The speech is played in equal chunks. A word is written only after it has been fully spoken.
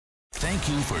Thank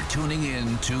you for tuning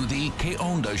in to the Que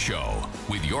Onda Show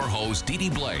with your host,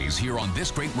 DeeDee Blasé, here on this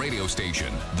great radio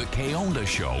station. The Que Onda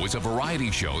Show is a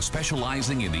variety show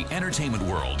specializing in the entertainment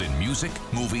world in music,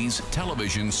 movies,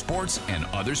 television, sports, and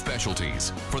other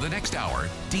specialties. For the next hour,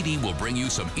 DeeDee will bring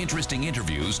you some interesting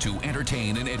interviews to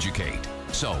entertain and educate.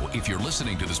 So, if you're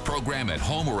listening to this program at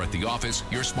home or at the office,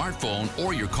 your smartphone,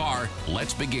 or your car,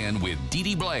 let's begin with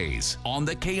DeeDee Blasé on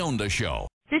the Que Onda Show.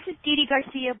 This is DeeDee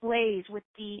Garcia Blase with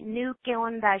the new Que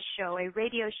Onda Show, a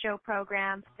radio show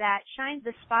program that shines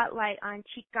the spotlight on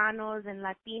Chicanos and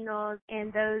Latinos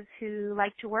and those who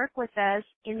like to work with us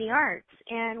in the arts.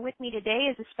 And with me today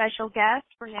is a special guest,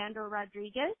 Fernando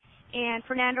Rodriguez. And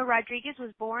Fernando Rodriguez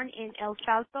was born in El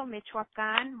Salto,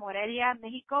 Michoacán, Morelia,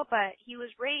 Mexico, but he was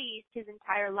raised his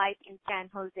entire life in San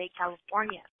Jose,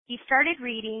 California. He started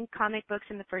reading comic books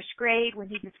in the first grade when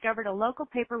he discovered a local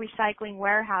paper recycling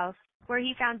warehouse where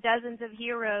he found dozens of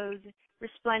heroes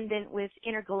resplendent with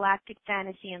intergalactic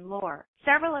fantasy and lore.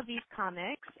 Several of these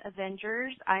comics,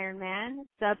 Avengers, Iron Man,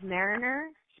 Submariner,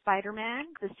 Spider-Man,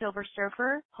 The Silver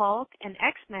Surfer, Hulk, and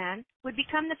X-Man, would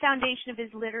become the foundation of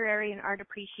his literary and art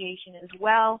appreciation, as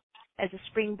well as a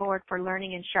springboard for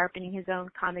learning and sharpening his own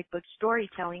comic book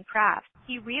storytelling craft.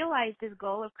 He realized his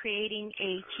goal of creating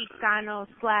a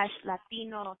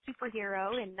Chicano/Latino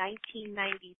superhero in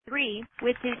 1993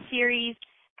 with his series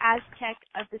Aztec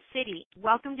of the City.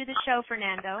 Welcome to the show,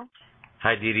 Fernando.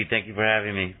 Hi, DeeDee. Thank you for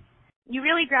having me. You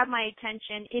really grabbed my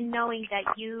attention in knowing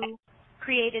that you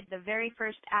created the very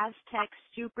first Aztec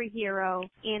superhero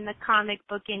in the comic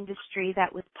book industry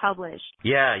that was published.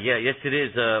 Yes, it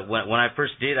is. When I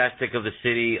first did Aztec of the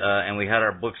City, and we had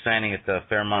our book signing at the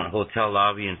Fairmont Hotel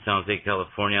lobby in San Jose,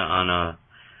 California, on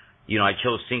I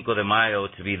chose Cinco de Mayo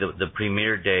to be the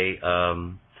premiere day.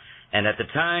 And at the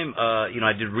time,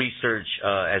 I did research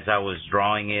as I was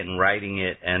drawing it and writing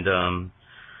it, and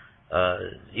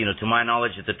to my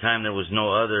knowledge at the time, there was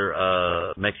no other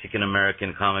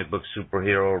Mexican-American comic book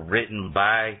superhero written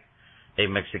by a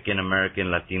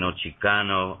Mexican-American Latino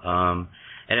Chicano.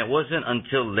 And it wasn't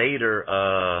until later,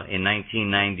 in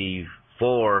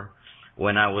 1994,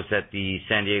 when I was at the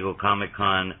San Diego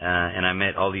Comic-Con, and I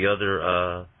met all the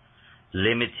other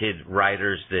limited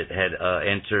writers that had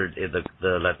entered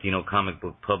the Latino comic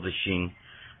book publishing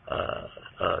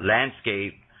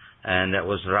landscape, and that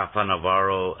was Rafa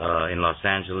Navarro in Los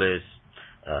Angeles,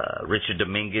 Richard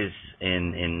Dominguez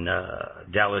in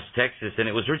Dallas, Texas. And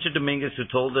it was Richard Dominguez who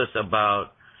told us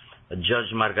about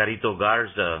Judge Margarito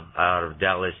Garza out of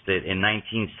Dallas that in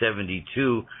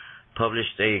 1972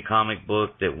 published a comic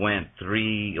book that went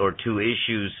 3 or 2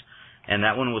 issues, and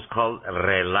that one was called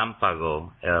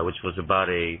Relámpago, which was about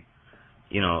a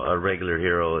regular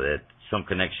hero that some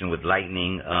connection with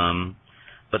lightning.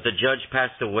 But the judge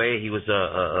passed away. He was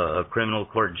a criminal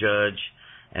court judge,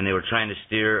 and they were trying to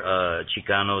steer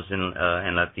Chicanos and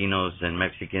Latinos and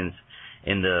Mexicans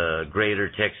in the greater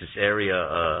Texas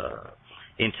area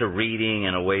into reading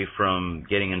and away from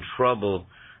getting in trouble.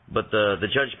 But the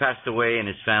judge passed away, and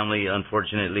his family,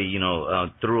 unfortunately,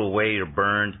 threw away or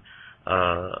burned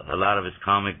a lot of his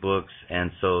comic books,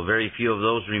 and so very few of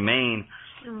those remain.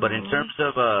 Mm-hmm. But in terms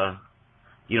of a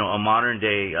modern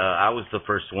day, I was the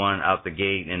first one out the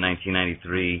gate in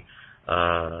 1993.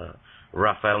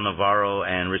 Rafael Navarro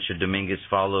and Richard Dominguez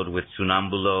followed with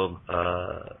Sonambulo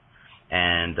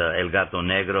and El Gato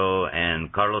Negro,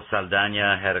 and Carlos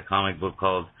Saldaña had a comic book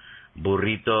called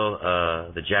Burrito,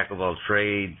 the Jack of all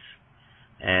trades,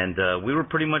 and we were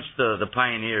pretty much the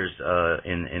pioneers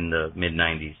in the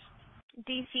mid-90s.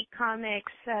 DC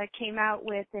Comics came out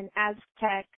with an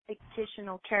Aztec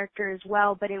fictional character as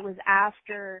well, but it was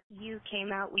after you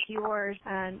came out with yours,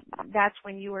 and that's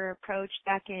when you were approached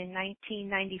back in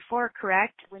 1994,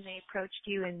 correct? When they approached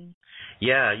you and...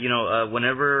 Yeah,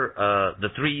 whenever the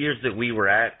 3 years that we were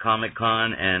at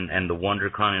Comic-Con and the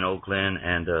WonderCon in Oakland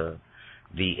and the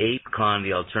ApeCon,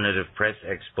 the Alternative Press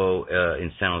Expo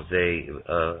in San Jose,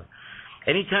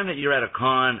 anytime that you're at a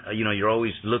con, you're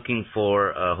always looking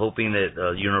for, hoping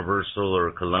that Universal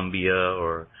or Columbia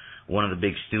or one of the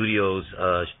big studios,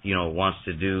 wants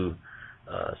to do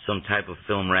some type of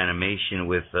film animation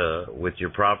with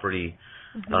your property.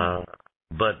 Mm-hmm.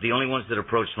 But the only ones that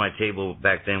approached my table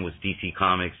back then was DC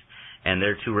Comics, and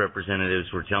their 2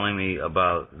 representatives were telling me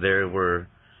about they were,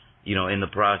 in the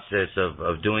process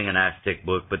of doing an Aztec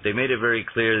book, but they made it very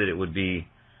clear that it would be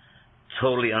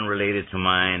totally unrelated to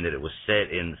mine, that it was set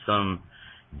in some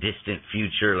distant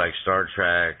future like Star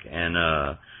Trek, and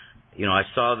I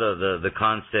saw the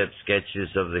concept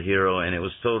sketches of the hero, and it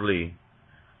was totally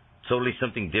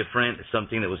something different,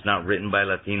 something that was not written by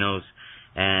Latinos.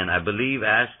 And I believe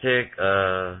Aztec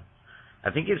I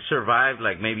think it survived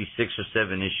like maybe 6 or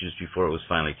 7 issues before it was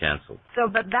finally canceled. So,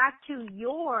 but back to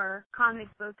your comic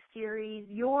book series,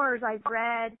 yours, I've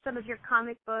read some of your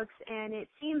comic books, and it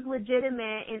seems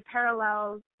legitimate in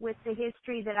parallels with the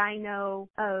history that I know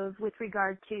of with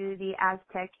regard to the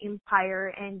Aztec Empire,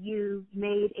 and you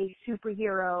made a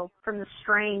superhero from the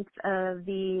strength of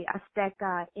the Aztec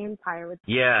Empire.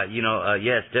 Yeah,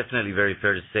 yes, definitely very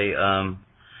fair to say.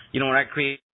 When I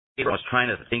created, I was trying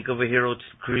to think of a hero to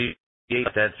create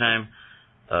at that time.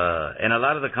 And a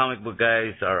lot of the comic book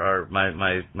guys are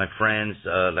my friends,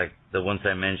 like the ones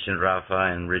I mentioned, Rafa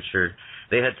and Richard.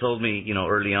 They had told me,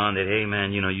 early on that, hey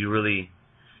man, you really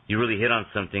hit on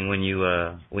something when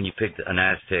you picked an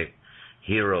Aztec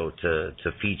hero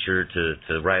to feature,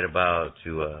 to write about,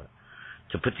 to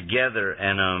put together.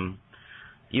 And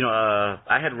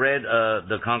I had read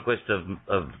The Conquest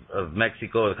of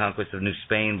Mexico, The Conquest of New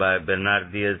Spain by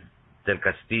Bernard Diaz del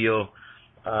Castillo.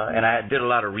 And I did a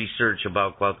lot of research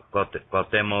about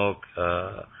Cuauhtemoc,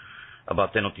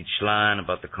 about Tenochtitlan,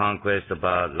 about the conquest,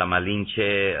 about La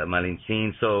Malinche,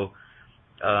 Malintzin. So,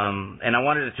 and I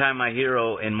wanted to tie my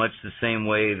hero in much the same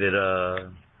way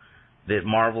that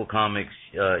Marvel Comics,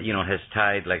 has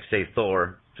tied, like say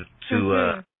Thor,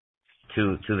 to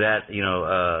that,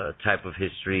 type of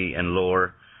history and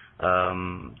lore.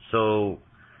 So.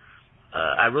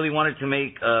 I really wanted to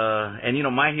make,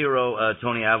 and my hero,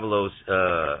 Tony Avalos,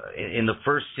 in the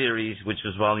first series, which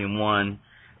was volume 1,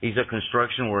 he's a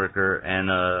construction worker, and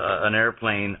an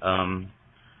airplane,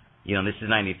 this is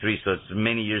 93, so it's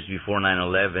many years before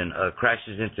 9/11,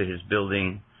 crashes into his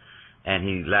building, and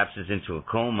he lapses into a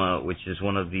coma, which is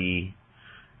one of the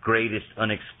greatest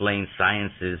unexplained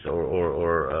sciences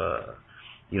or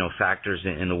factors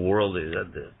in the world.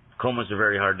 Comas are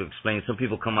very hard to explain. Some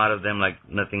people come out of them like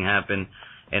nothing happened,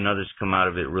 and others come out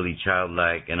of it really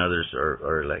childlike, and others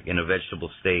are like in a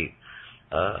vegetable state.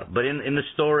 But in the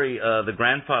story, the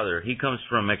grandfather, he comes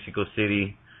from Mexico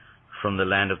City, from the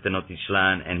land of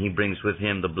Tenochtitlan, and he brings with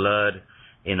him the blood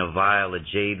in a vial, a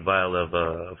jade vial of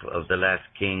the last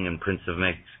king and prince of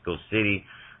Mexico City,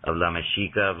 of La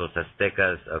Mexica, of los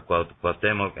Aztecas,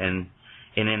 Cuauhtemoc, and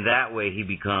in that way he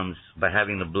becomes, by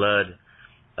having the blood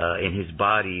in his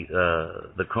body,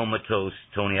 the comatose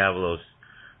Tony Avalos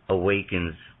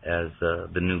awakens as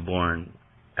the newborn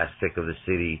Aztec of the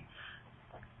city,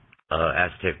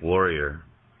 Aztec warrior.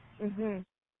 Mm-hmm.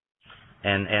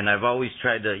 And I've always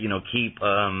tried to, keep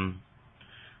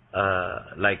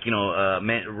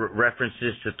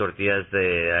references to tortillas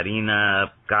de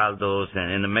harina, caldos,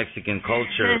 and in the Mexican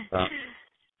culture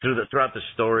throughout the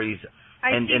stories.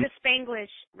 I see the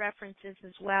Spanglish references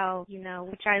as well,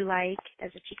 which I like as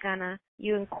a Chicana.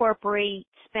 You incorporate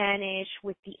Spanish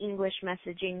with the English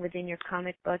messaging within your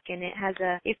comic book, and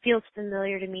it feels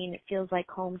familiar to me, and it feels like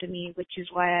home to me, which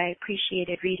is why I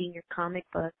appreciated reading your comic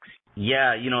books.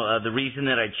 Yeah, the reason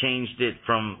that I changed it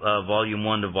from Volume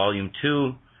 1 to Volume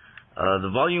 2,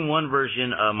 the Volume 1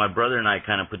 version, my brother and I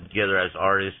kind of put together as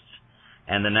artists,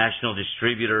 and the national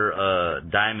distributor,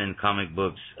 Diamond Comic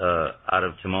Books, out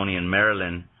of Timonian,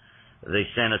 Maryland, they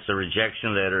sent us a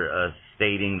rejection letter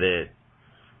stating that,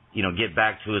 get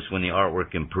back to us when the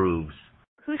artwork improves.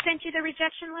 Who sent you the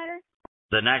rejection letter?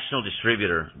 The national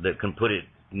distributor that can put it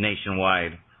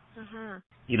nationwide. Uh-huh.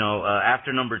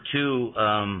 After number 2,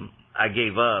 I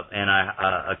gave up, and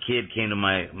a kid came to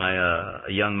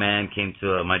a young man came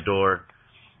to my door.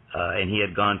 And he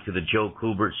had gone to the Joe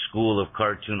Kubert School of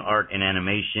Cartoon Art and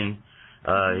Animation.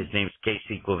 His name's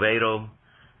Casey Quevedo.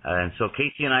 And so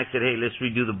Casey and I said, hey, let's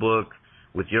redo the book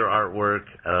with your artwork.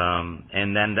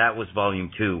 And then that was Volume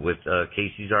 2 with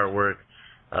Casey's artwork.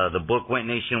 The book went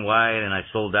nationwide, and I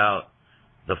sold out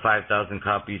the 5,000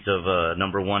 copies of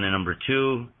number 1 and number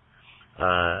 2.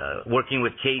 Working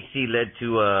with Casey led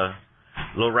to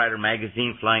Lowrider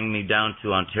Magazine flying me down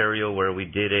to Ontario, where we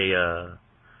did a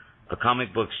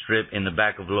comic book strip in the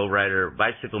back of Lowrider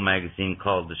Bicycle Magazine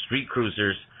called The Street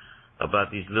Cruisers,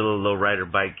 about these little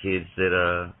lowrider bike kids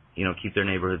that keep their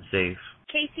neighborhood safe.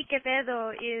 Casey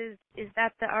Quevedo, is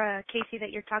that the Casey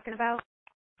that you're talking about?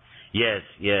 Yes.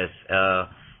 I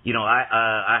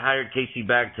hired Casey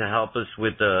back to help us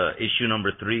with issue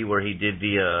number 3, where he did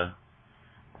the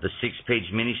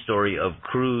 6-page mini story of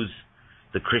Cruz,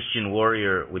 the Christian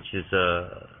warrior, which is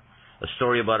a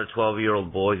story about a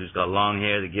 12-year-old boy who's got long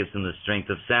hair that gives him the strength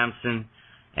of Samson,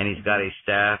 and he's got a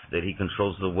staff that he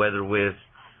controls the weather with.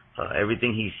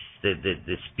 Everything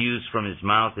that spews from his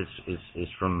mouth is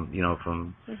from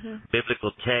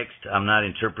biblical text. I'm not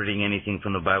interpreting anything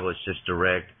from the Bible. It's just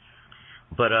direct.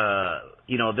 But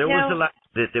there was a lot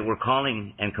that were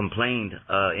calling and complained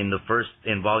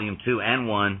in Volume 2 and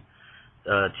 1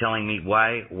 telling me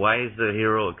why is the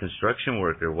hero a construction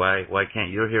worker? Why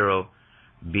can't your hero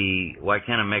why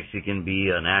can't a Mexican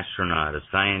be an astronaut, a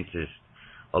scientist,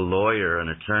 a lawyer, an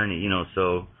attorney?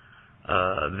 So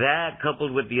that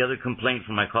coupled with the other complaint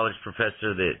from my college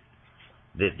professor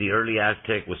that the early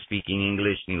Aztec was speaking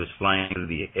English and he was flying through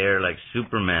the air like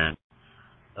Superman,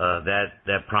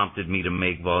 that prompted me to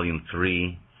make volume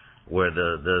 3, where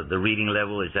the reading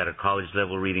level is at a college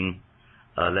level reading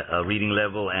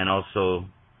level, and also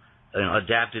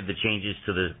adapted the changes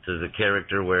to the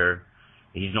character, where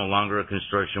he's no longer a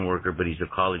construction worker, but he's a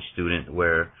college student,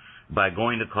 where by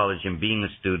going to college and being a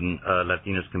student,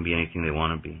 Latinos can be anything they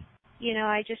want to be.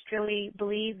 I just really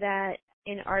believe that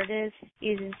an artist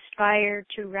is inspired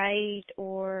to write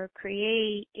or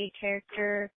create a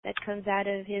character that comes out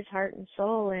of his heart and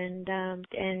soul, and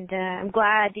I'm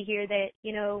glad to hear that,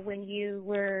 when you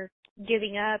were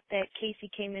giving up, that Casey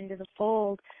came into the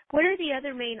fold. What are the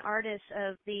other main artists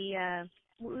of the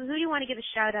who do you want to give a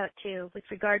shout out to with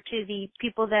regard to the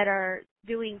people that are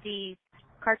doing the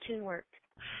cartoon work?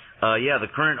 The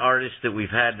current artists that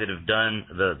we've had that have done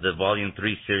the Volume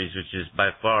 3 series, which is by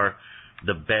far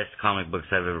the best comic books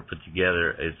I've ever put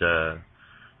together, is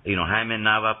Jaime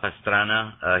Nava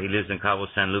Pastrana. He lives in Cabo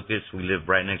San Lucas. We live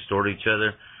right next door to each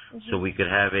other, so we could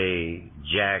have a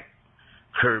Jack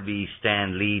Kirby,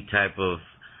 Stan Lee type of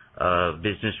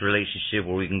business relationship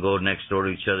where we can go next door to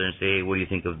each other and say, hey, what do you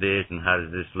think of this, and how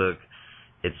does this look,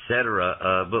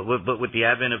 etc. But with the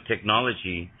advent of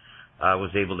technology, I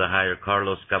was able to hire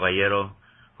Carlos Caballero,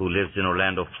 who lives in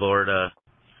Orlando, Florida,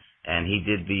 and he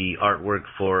did the artwork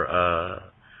for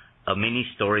a mini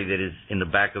story that is in the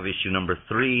back of issue number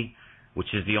 3,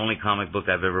 which is the only comic book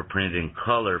I've ever printed in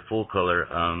color, full color.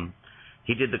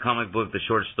 He did the comic book, the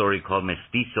short story called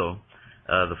Mestizo,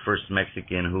 the first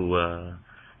Mexican who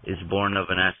is born of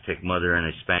an Aztec mother and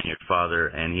a Spaniard father,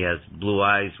 and he has blue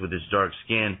eyes with his dark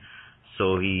skin,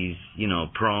 so he's,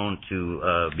 prone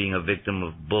to being a victim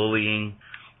of bullying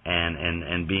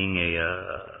and being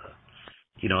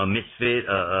a misfit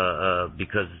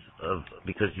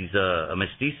because he's a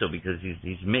mestizo, because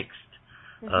he's mixed,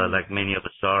 like many of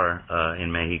us are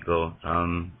in Mexico.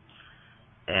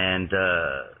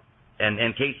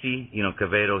 And Casey,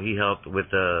 Quevedo, he helped with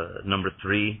number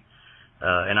 3.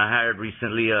 And I hired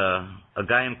recently a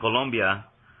guy in Colombia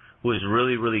who is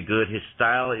really, really good. His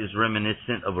style is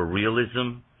reminiscent of a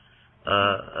realism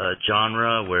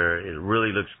genre where it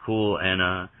really looks cool.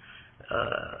 And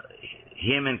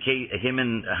him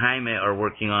and Jaime are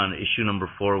working on issue number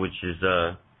 4, which is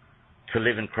To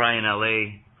Live and Cry in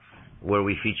L.A., where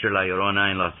we feature La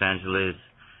Llorona in Los Angeles,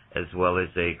 as well as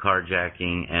a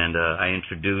carjacking. And I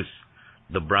introduce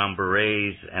the Brown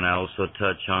Berets, and I also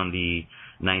touch on the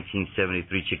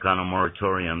 1973 Chicano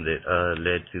moratorium that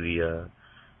led to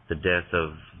the death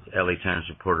of LA Times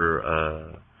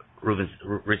reporter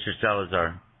Richard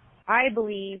Salazar. I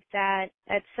believe that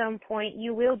at some point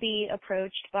you will be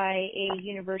approached by a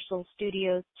Universal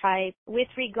Studios type with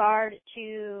regard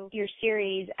to your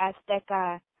series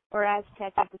Azteca or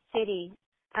Aztec of the City.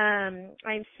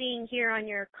 I'm seeing here on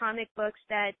your comic books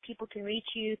that people can reach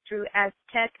you through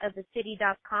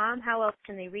aztecofthecity.com. How else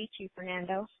can they reach you,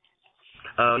 Fernando?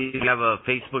 You have a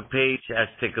Facebook page,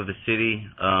 Aztec of the City,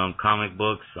 comic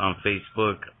books on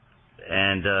Facebook,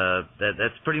 and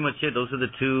that's pretty much it. Those are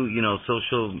the two,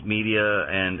 social media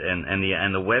and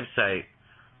the website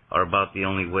are about the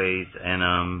only ways. And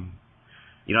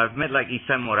I've met like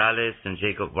Isan Morales and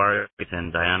Jacob Vargas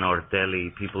and Diana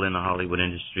Ortelli, people in the Hollywood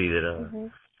industry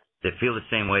that feel the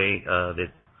same way.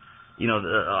 That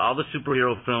all the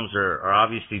superhero films are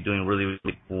obviously doing really,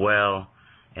 really well,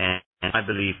 and I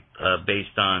believe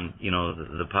based on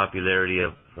the popularity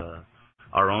of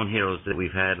our own heroes that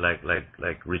we've had, like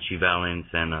Richie Valens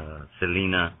and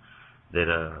Selena, that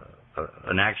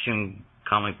an action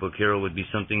comic book hero would be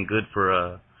something good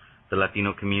for the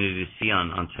Latino community to see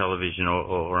on television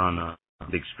or on a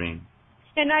big screen.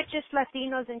 And not just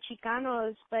Latinos and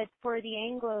Chicanos, but for the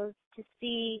Anglos to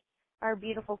see our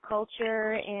beautiful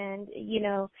culture, and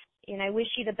and I wish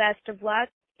you the best of luck.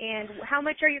 And how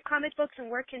much are your comic books, and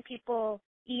where can people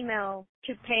email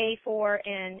to pay for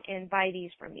and buy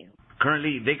these from you?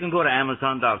 Currently, they can go to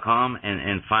Amazon.com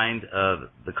and find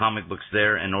the comic books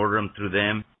there and order them through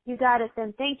them. You got it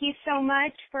then. Thank you so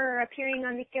much for appearing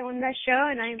on the Que Onda Show,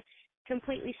 and I'm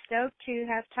completely stoked to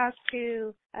have talked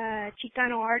to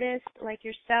Chicano artists like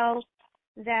yourself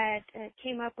that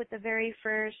came up with the very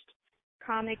first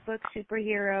comic book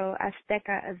superhero,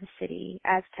 Azteca of the City,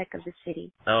 Aztec of the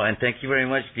City. Oh, and thank you very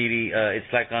much, DeeDee.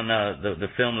 It's like on the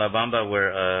film La Bamba,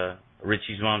 where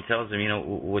Richie's mom tells him,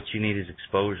 what you need is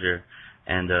exposure.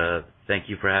 And thank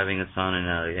you for having us on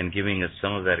and giving us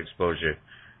some of that exposure.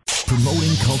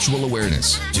 Promoting cultural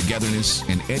awareness, togetherness,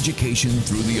 and education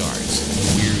through the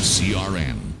arts. We're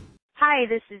CRN. Hi,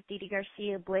 this is DeeDee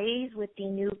Garcia Blase with the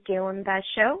new Que Onda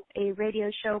Show, a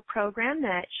radio show program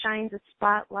that shines a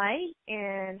spotlight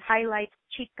and highlights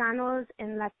Chicanos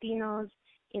and Latinos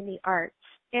in the arts.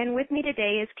 And with me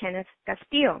today is Kenneth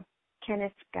Castillo.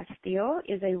 Kenneth Castillo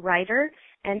is a writer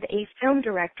and a film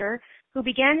director who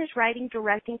began his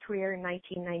writing-directing career in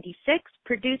 1996,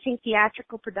 producing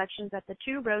theatrical productions at the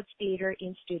Two Roads Theater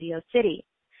in Studio City.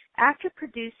 After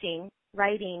producing,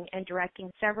 writing, and directing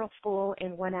several full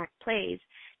and one-act plays,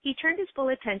 he turned his full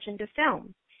attention to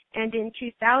film. And in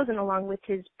 2000, along with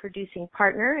his producing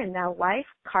partner and now wife,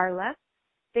 Carla,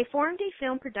 they formed a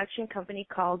film production company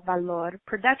called Valor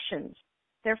Productions.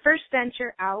 Their first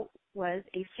venture out was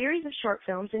a series of short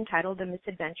films entitled The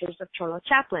Misadventures of Cholo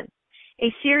Chaplin,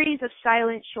 a series of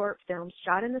silent short films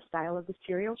shot in the style of the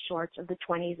serial shorts of the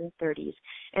 20s and 30s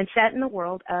and set in the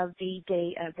world of the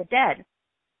Day of the Dead.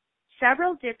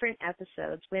 Several different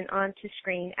episodes went on to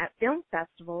screen at film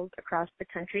festivals across the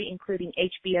country, including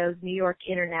HBO's New York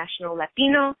International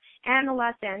Latino and the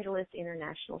Los Angeles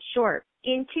International Short.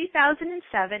 In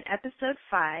 2007, episode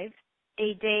 5,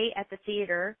 A Day at the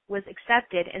Theater, was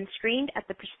accepted and screened at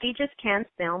the prestigious Cannes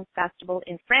Film Festival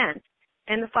in France,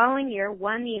 and the following year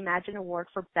won the Imagine Award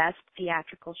for Best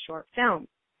Theatrical Short Film.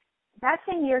 That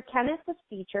same year, Kenneth was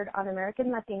featured on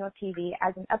American Latino TV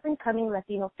as an up-and-coming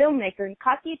Latino filmmaker and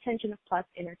caught the attention of Plus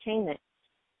Entertainment.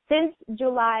 Since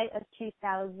July of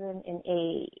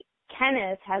 2008,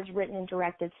 Kenneth has written and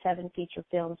directed 7 feature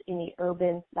films in the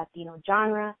urban Latino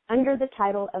genre under the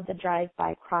title of the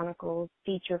Drive-By Chronicles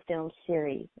feature film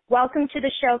series. Welcome to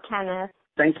the show, Kenneth.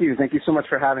 Thank you. Thank you so much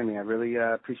for having me. I really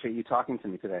appreciate you talking to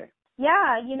me today.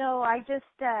 Yeah, I just,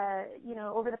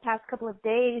 over the past couple of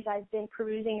days, I've been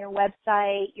perusing your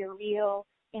website, your reel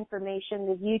information,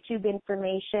 the YouTube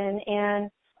information, and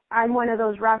I'm one of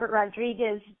those Robert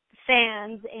Rodriguez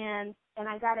fans, and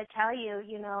I got to tell you,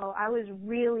 I was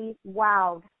really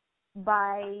wowed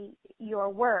by your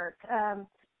work.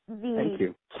 Thank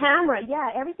you. Camera,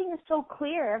 everything is so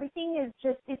clear. Everything is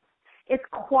just, it's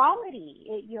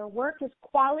quality. Your work is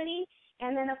quality.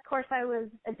 And then, of course, I was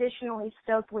additionally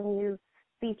stoked when you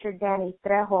featured Danny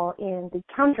Trejo in The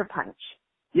Counterpunch.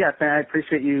 Yes, and I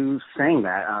appreciate you saying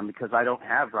that because I don't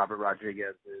have Robert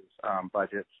Rodriguez's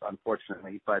budgets,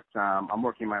 unfortunately, but I'm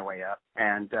working my way up.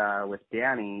 And with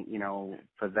Danny,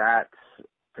 for that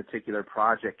particular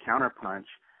project, Counterpunch,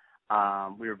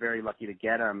 we were very lucky to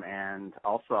get him. And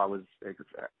also I was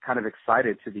kind of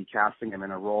excited to be casting him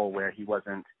in a role where he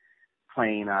wasn't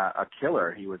playing a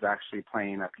killer. He was actually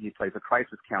he plays a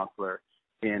crisis counselor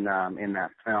in that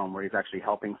film where he's actually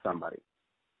helping somebody.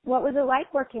 What was it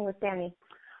like working with Danny?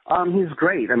 He's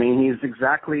great. I mean, he's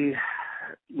exactly,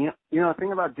 the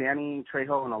thing about Danny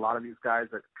Trejo and a lot of these guys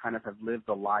that kind of have lived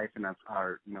the life and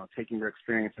are taking their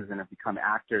experiences and have become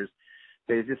actors,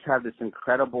 they just have this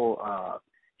incredible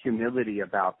humility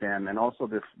about them and also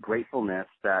this gratefulness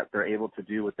that they're able to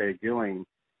do what they're doing,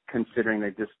 considering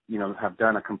they just, have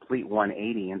done a complete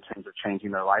 180 in terms of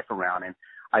changing their life around. And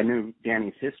I knew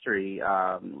Danny's history.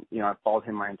 I've followed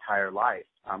him my entire life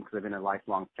because I've been a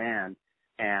lifelong fan.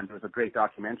 And there was a great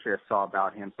documentary I saw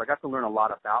about him. So I got to learn a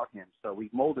lot about him. So we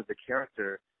molded the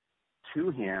character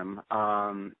to him,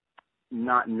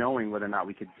 not knowing whether or not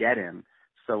we could get him.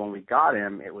 So when we got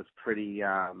him, it was pretty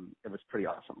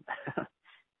awesome.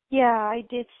 Yeah, I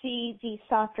did see the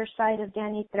softer side of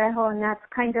Danny Trejo, and that's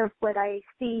kind of what I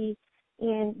see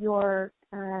in your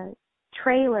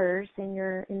trailers, in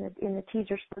the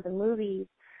teasers for the movies.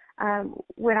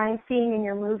 What I'm seeing in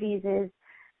your movies is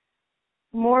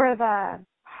more of a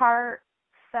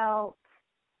heartfelt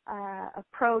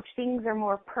approach. Things are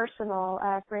more personal.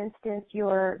 For instance,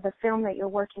 the film that you're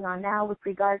working on now with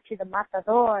regard to the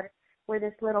Matador, where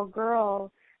this little girl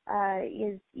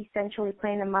is essentially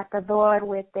playing a matador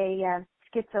with a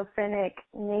schizophrenic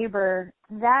neighbor.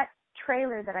 That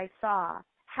trailer that I saw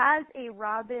has a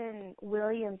Robin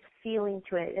Williams feeling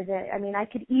to it. I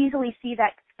could easily see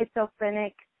that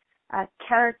schizophrenic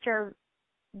character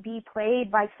be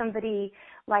played by somebody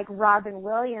like Robin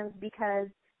Williams, because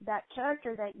that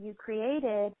character that you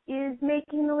created is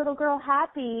making the little girl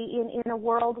happy in a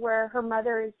world where her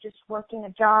mother is just working a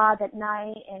job at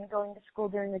night and going to school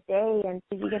during the day. And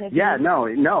is he going to? Yeah,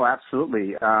 no,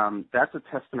 absolutely. That's a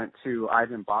testament to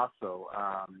Ivan Basso,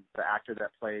 the actor that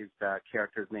plays that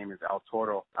character's name is El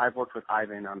Toro. I've worked with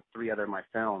Ivan on 3 other of my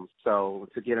films, so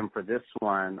to get him for this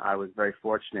one, I was very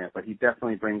fortunate. But he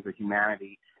definitely brings the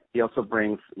humanity he also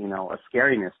brings, you know, a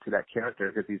scariness to that character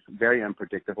because he's very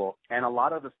unpredictable. And a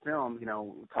lot of the film, you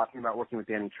know, talking about working with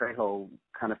Danny Trejo,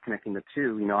 kind of connecting the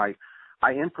two, you know,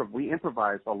 we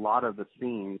improvised a lot of the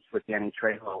scenes with Danny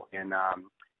Trejo in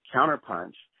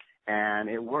Counterpunch, and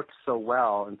it worked so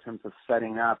well in terms of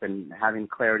setting up and having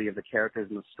clarity of the characters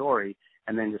in the story,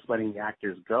 and then just letting the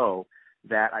actors go,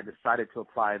 that I decided to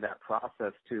apply that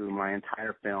process to my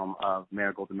entire film of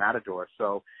Marigold the Matador.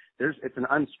 So it's an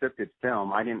unscripted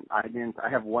film. I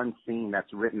have one scene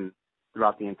that's written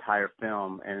throughout the entire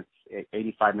film, and it's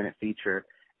an 85-minute feature.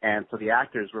 And so the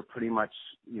actors were pretty much,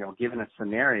 you know, given a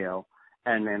scenario,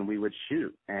 and then we would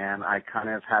shoot. And I kind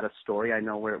of had a story. I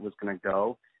know where it was going to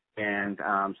go. And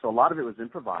so a lot of it was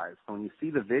improvised. So when you see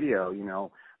the video, you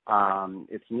know,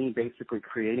 it's me basically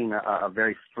creating a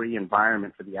very free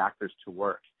environment for the actors to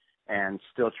work, and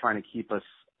still trying to keep a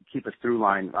through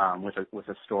line with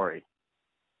a story.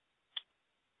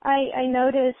 I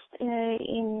noticed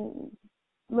in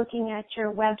looking at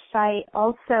your website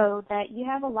also that you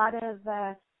have a lot of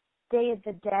Day of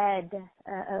the Dead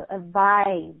a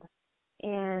vibe.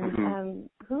 And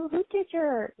who did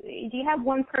do you have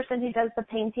one person who does the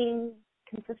painting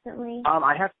consistently?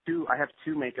 I have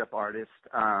two makeup artists.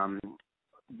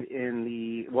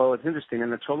 It's interesting. In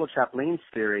the Cholo Chaplin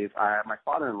series, my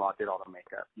father-in-law did all the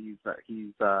makeup. He's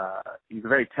a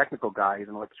very technical guy. He's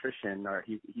an electrician, or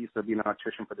he used to be an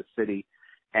electrician for the city,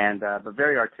 and but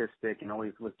very artistic, and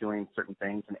always was doing certain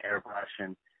things in airbrush.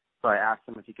 And so I asked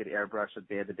him if he could airbrush a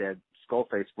Day of the Dead skull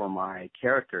face for my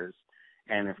characters,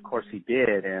 and of course he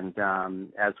did. And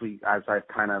as I've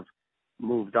kind of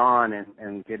moved on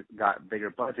and got bigger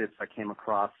budgets, I came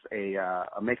across a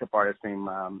makeup artist named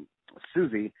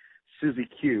Susie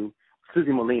Q.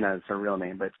 Susie Molina is her real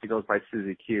name, but she goes by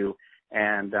Susie Q.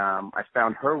 And I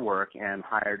found her work and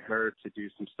hired her to do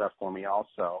some stuff for me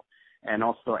also. And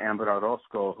also Amber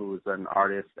Orozco, who's an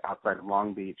artist outside of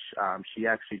Long Beach. She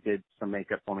actually did some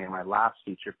makeup for me in my last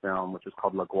feature film, which is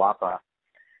called La Guapa.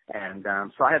 And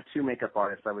so I have two makeup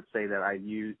artists, I would say, that I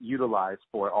utilize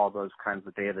for all those kinds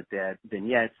of Day of the Dead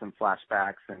vignettes and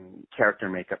flashbacks and character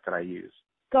makeup that I use.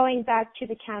 Going back to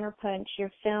the Counterpunch, your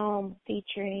film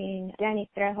featuring Danny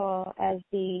Trejo as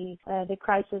the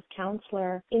crisis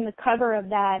counselor, in the cover of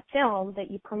that film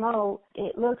that you promote,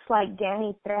 it looks like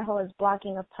Danny Trejo is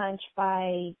blocking a punch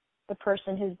by the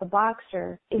person who's the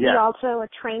boxer. Is he also a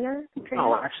trainer?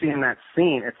 No, actually in that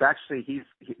scene, it's actually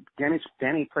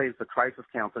Danny plays the crisis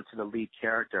counselor to the lead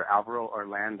character. Alvaro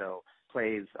Orlando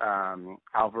plays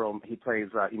he plays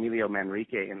Emilio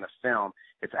Manrique in the film.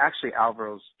 It's actually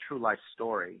Alvaro's true life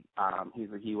story.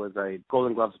 He was a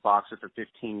Golden Gloves boxer for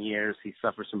 15 years. He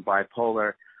suffers from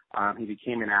bipolar. He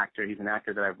became an actor. He's an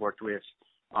actor that I've worked with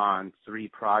on 3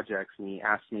 projects, and he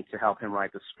asked me to help him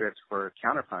write the script for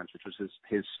Counterpunch, which was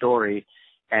his story,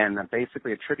 and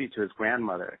basically a tribute to his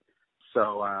grandmother.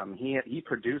 So he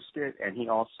produced it, and he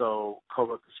also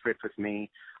co-wrote the script with me.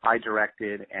 I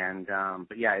directed, and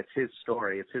but yeah, it's his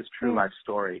story. It's his true life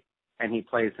story, and he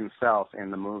plays himself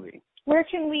in the movie. Where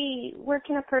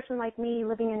can a person like me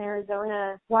living in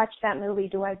Arizona watch that movie?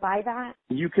 Do I buy that?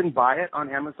 You can buy it on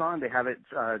Amazon. They have it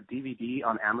DVD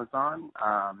on Amazon.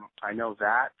 I know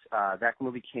that. That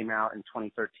movie came out in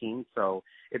 2013, so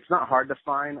it's not hard to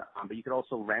find, but you could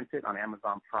also rent it on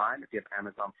Amazon Prime if you have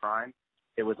Amazon Prime.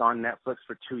 It was on Netflix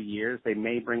for 2 years. They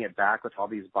may bring it back with all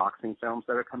these boxing films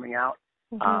that are coming out,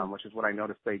 which is what I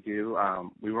noticed they do.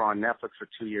 We were on Netflix for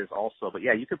 2 years also. But,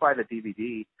 yeah, you could buy the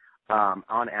DVD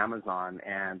on Amazon,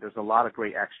 and there's a lot of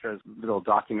great extras, little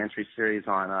documentary series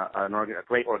on a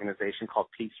great organization called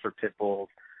Peace for Pit Bulls,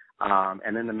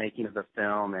 and then the making of the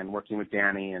film and working with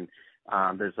Danny. And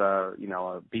there's a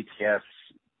BTS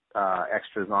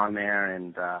extras on there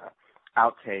and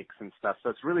outtakes and stuff. So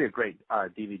it's really a great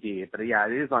DVD. But, yeah,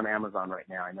 it is on Amazon right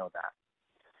now. I know that.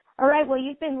 All right. Well,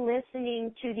 you've been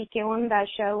listening to the Que Onda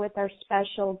Show with our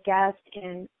special guest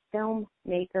and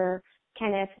filmmaker,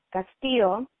 Kenneth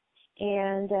Castillo.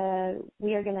 And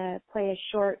we are going to play a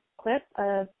short clip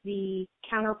of the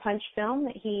Counterpunch film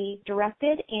that he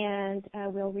directed, and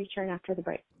we'll return after the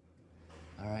break.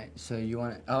 All right, so you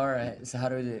want to, all right, so how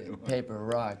do we do it? Paper,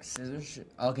 rock, scissors?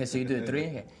 Okay, so you do it 3?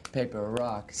 Okay. Paper,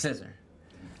 rock, scissor.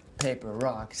 Paper,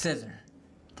 rock, scissor.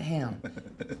 Damn.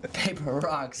 Paper,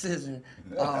 rock, scissor.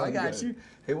 Oh, I got you.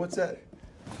 Hey, what's that?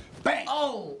 Bang!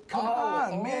 Oh, come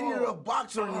on, man! You're a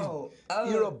boxer,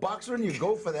 and you're a boxer, and you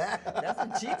go for that. That's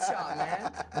a cheap shot,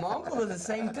 man. My uncle does the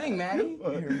same thing, man.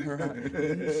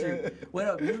 Wait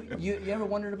up, you ever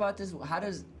wondered about this? How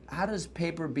does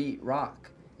paper beat rock?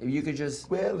 If you could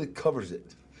just it covers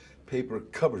it. Paper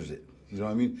covers it. You know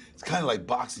what I mean? It's kind of like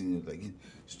boxing. Like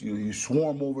you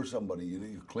swarm over somebody.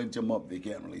 You clinch them up. They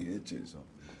can't really hit you. So.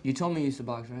 You told me you used to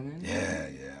box, right, man? Yeah,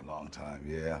 long time.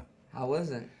 Yeah. How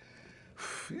was it?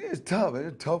 Yeah, it's tough.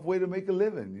 It's a tough way to make a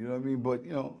living. You know what I mean? But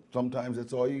sometimes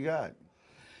that's all you got.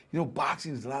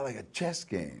 Boxing is a lot like a chess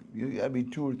game. You got to be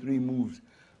 2 or 3 moves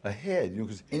ahead.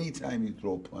 Because anytime you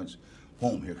throw a punch,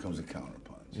 boom, here comes a counter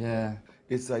punch. Yeah.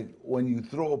 It's like when you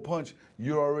throw a punch,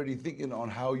 you're already thinking on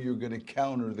how you're going to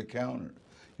counter the counter.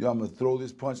 I'm going to throw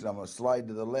this punch and I'm going to slide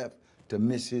to the left to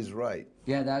miss his right.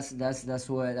 Yeah, that's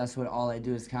what all I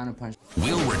do is counter punch.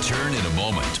 We'll return in a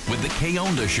moment with the Que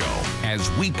Onda Show as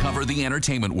we cover the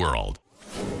entertainment world.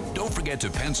 Don't forget to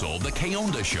pencil the Que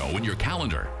Onda Show in your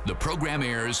calendar. The program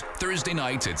airs Thursday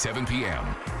nights at 7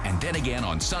 p.m. and then again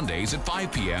on Sundays at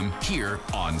 5 p.m. here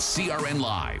on CRN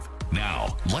Live.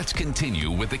 Now, let's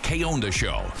continue with the Que Onda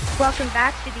Show. Welcome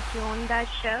back to the Que Onda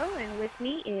Show, and with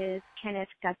me is Kenneth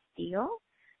Castillo,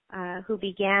 who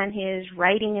began his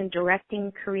writing and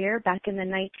directing career back in the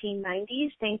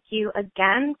 1990s. Thank you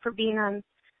again for being on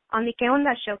the Que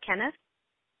Onda Show, Kenneth.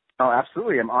 Oh,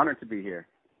 absolutely. I'm honored to be here.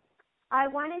 I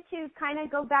wanted to kind of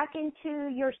go back into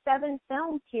your 7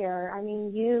 films here. I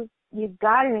mean, you've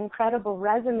got an incredible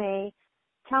resume.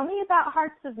 Tell me about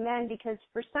Hearts of Men, because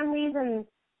for some reason,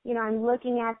 I'm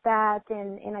looking at that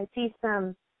and I see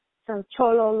some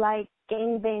cholo-like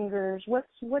gangbangers. What's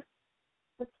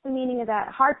the meaning of that?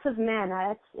 Hearts of Men.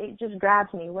 It just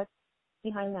grabs me. What's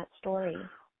behind that story?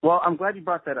 Well, I'm glad you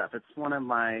brought that up. It's one of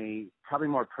my probably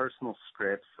more personal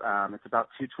scripts. It's about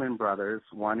 2 twin brothers.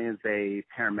 One is a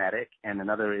paramedic and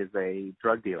another is a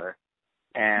drug dealer.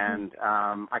 And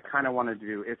I kind of wanted to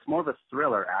do, it's more of a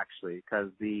thriller actually,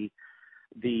 because the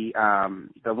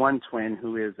one twin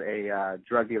who is a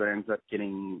drug dealer ends up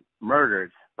getting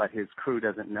murdered, but his crew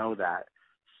doesn't know that.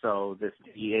 So this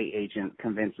DEA agent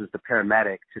convinces the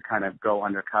paramedic to kind of go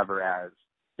undercover as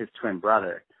his twin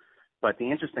brother. But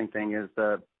the interesting thing is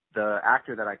the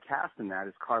actor that I cast in that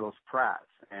is Carlos Pratt.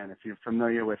 And if you're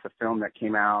familiar with a film that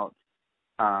came out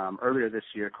earlier this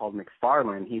year called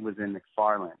McFarlane, he was in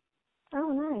McFarlane.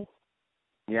 Oh, nice.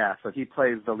 Yeah, so he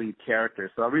plays the lead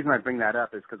character. So the reason I bring that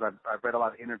up is because I've read a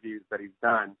lot of interviews that he's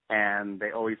done, and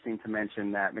they always seem to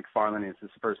mention that McFarlane is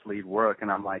his first lead work,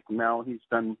 and I'm like, no, he's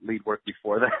done lead work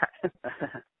before that.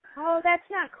 Oh, that's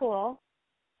not cool.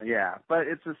 Yeah, but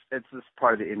it's just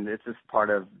part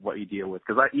of what you deal with.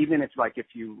 Because even if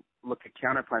you look at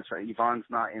Counterpunch, right, Yvonne's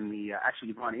not in the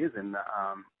actually Yvonne is in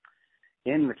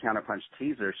the Counterpunch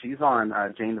teaser. She's on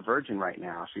Jane the Virgin right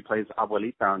now. She plays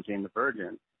Abuelita on Jane the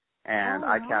Virgin. And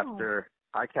I cast her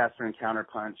in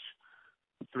Counterpunch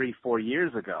 3-4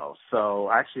 years ago.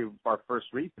 So actually our first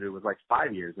read through was like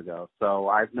 5 years ago. So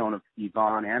I've known of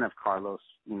Yvonne and of Carlos,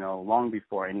 long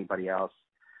before anybody else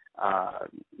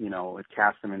had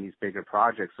cast them in these bigger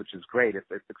projects, which is great.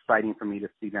 It's exciting for me to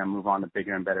see them move on to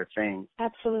bigger and better things.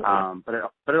 Absolutely.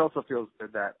 But it also feels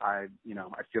good that I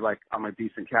feel like I'm a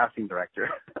decent casting director.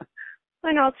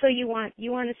 And also you want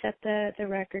to set the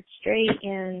record straight,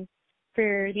 and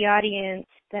for the audience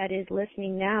that is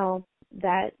listening now,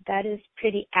 that is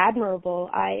pretty admirable.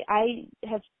 I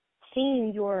have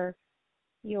seen your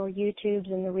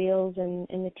YouTubes and the reels and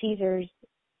the teasers.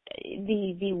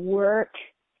 The work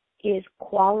is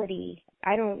quality.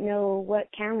 I don't know what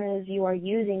cameras you are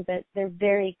using, but they're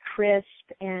very crisp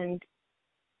and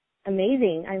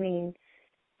amazing. I mean,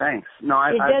 thanks. No,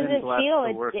 I've been blessed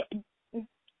to work.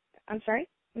 I'm sorry?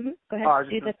 Mm-hmm. Go ahead. Oh, I was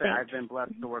just going to say, I've been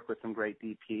blessed to work with some great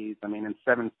DPs. I mean, in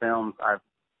 7 films,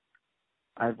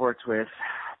 I've worked with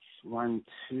 1,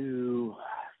 2,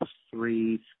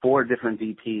 3, 4 different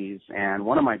DPs, and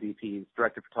one of my DPs,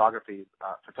 director photographers,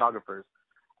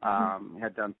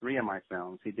 had done 3 of my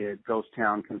films. He did Ghost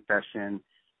Town, Confession,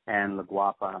 and La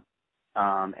Guapa.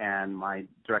 And my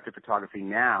director photography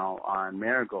now on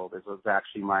Marigold was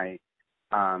actually my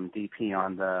DP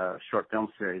on the short film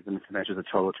series, The Misadventures of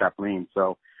Cholo Chaplin.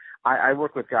 So I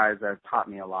work with guys that have taught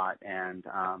me a lot, and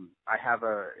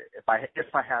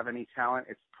if I have any talent,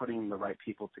 it's putting the right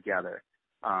people together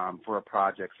for a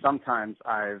project. Sometimes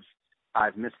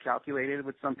I've miscalculated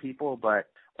with some people, but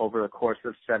over the course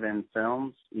of 7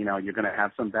 films, you're going to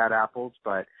have some bad apples,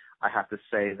 but I have to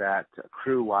say that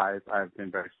crew-wise, I've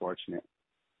been very fortunate.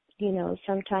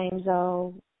 Sometimes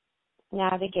I'll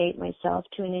navigate myself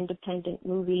to an independent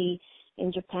movie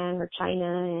in Japan or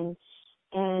China,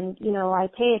 and I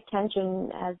pay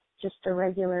attention as just a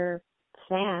regular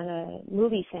fan, a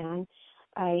movie fan.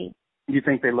 You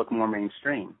think they look more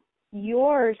mainstream?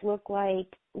 Yours look like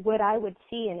what I would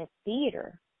see in a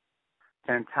theater.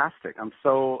 Fantastic. I'm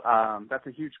so that's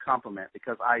a huge compliment,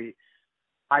 because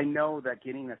I know that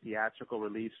getting a theatrical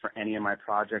release for any of my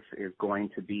projects is going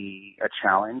to be a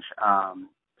challenge.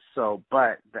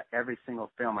 But every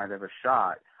single film I've ever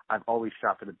shot, I've always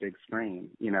shot for the big screen,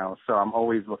 you know. So I'm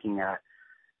always looking at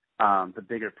the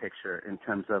bigger picture in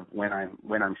terms of when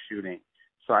I'm shooting.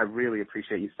 So I really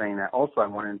appreciate you saying that. Also, I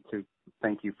wanted to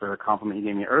thank you for the compliment you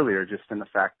gave me earlier, just in the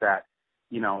fact that,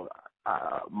 you know,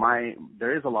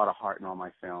 there is a lot of heart in all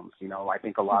my films. You know, I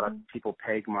think a lot of people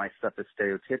peg my stuff as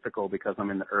stereotypical because I'm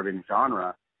in the urban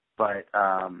genre, but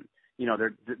you know,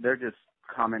 they're just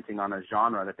commenting on a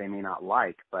genre that they may not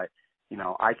like. But you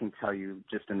know, I can tell you,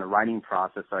 just in the writing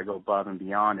process, I go above and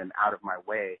beyond and out of my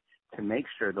way to make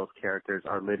sure those characters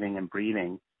are living and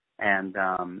breathing, and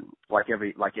like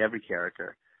every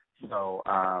character. So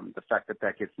the fact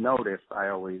that gets noticed, I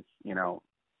always, you know,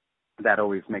 that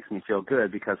always makes me feel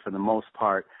good, because for the most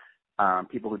part,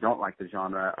 people who don't like the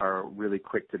genre are really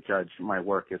quick to judge my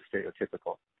work as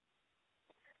stereotypical.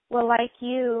 Well, like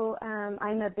you,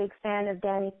 I'm a big fan of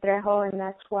Danny Trejo, and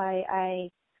that's why I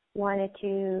wanted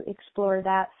to explore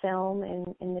that film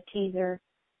and the teaser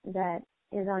that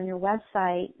is on your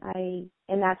website.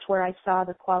 And that's where I saw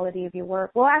the quality of your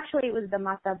work. Well, actually, it was the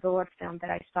Matador film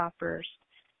that I saw first.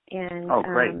 And oh,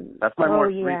 great! That's my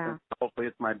most recent. Hopefully,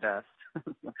 it's my best.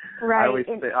 Right. I always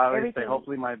say,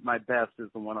 hopefully, my best is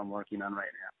the one I'm working on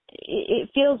right now. It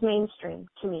feels mainstream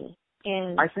to me.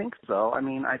 And I think so. I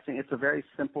mean, I think it's a very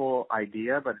simple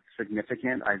idea, but it's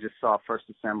significant. I just saw First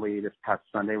Assembly this past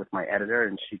Sunday with my editor,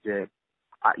 and she did,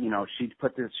 you know, she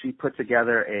put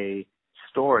together a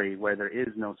story where there is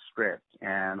no script,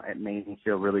 and it made me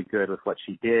feel really good with what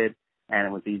she did, and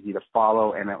it was easy to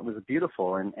follow, and it was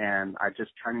beautiful, and I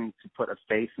just trying to put a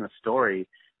face and a story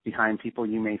behind people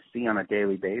you may see on a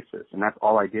daily basis, and that's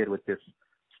all I did with this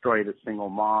story, this single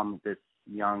mom, this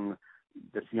young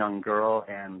girl,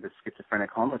 and this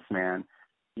schizophrenic homeless man,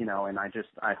 you know, and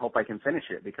I hope I can finish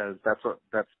it, because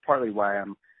that's partly why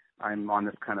I'm on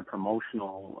this kind of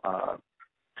promotional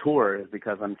tour, is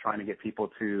because I'm trying to get people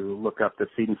to look up the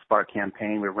Seed and Spark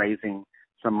campaign. We're raising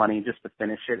some money just to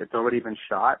finish it. It's already been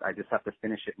shot. I just have to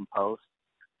finish it in post.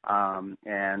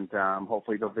 And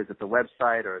hopefully they'll visit the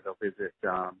website, or they'll visit,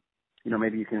 you know,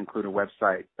 maybe you can include a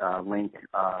website link,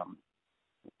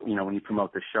 you know, when you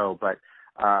promote the show. But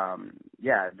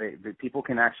yeah, the people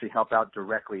can actually help out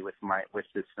directly with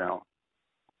this film.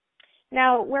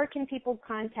 Now, where can people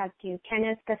contact you?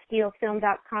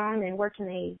 KennethCastilloFilm.com, and where can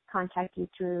they contact you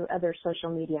through other social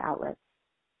media outlets?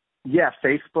 Yeah,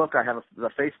 Facebook. The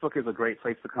Facebook is a great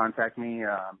place to contact me.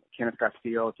 Kenneth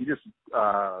Castillo. If you just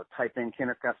type in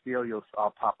Kenneth Castillo,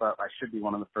 I'll pop up. I should be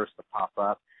one of the first to pop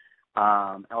up.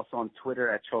 Also on Twitter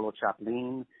at Cholo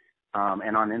Chaplin,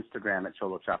 and on Instagram at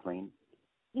Cholo Chaplin.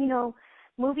 You know,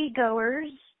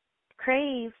 moviegoers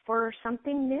crave for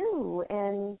something new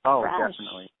and fresh.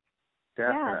 Definitely.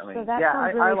 Definitely. Yeah, so that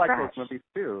sounds really I like fresh. those movies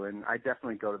too, and I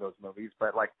definitely go to those movies.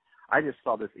 But like, I just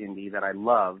saw this indie that I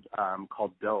loved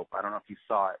called Dope. I don't know if you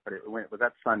saw it, but it was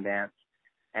at Sundance,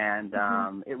 and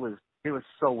it was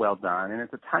so well done. And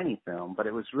it's a tiny film, but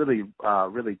it was really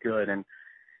really good. And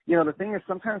you know, the thing is,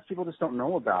 sometimes people just don't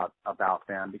know about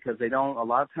them, because they don't. A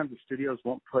lot of times the studios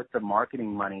won't put the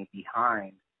marketing money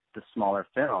behind the smaller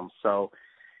films. So,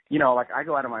 you know, like, I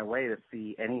go out of my way to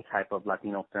see any type of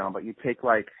Latino film, but you take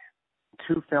like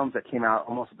two films that came out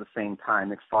almost at the same time,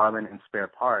 McFarlane and Spare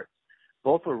Parts.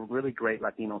 Both were really great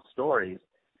Latino stories,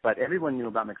 but everyone knew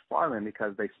about McFarlane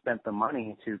because they spent the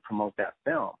money to promote that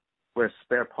film, whereas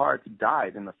Spare Parts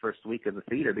died in the first week of the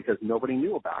theater because nobody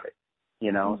knew about it,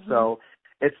 you know? So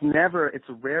it's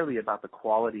rarely about the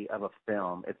quality of a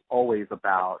film. It's always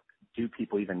about, do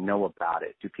people even know about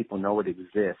it? Do people know it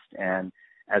exists? And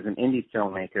as an indie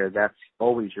filmmaker, that's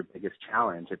always your biggest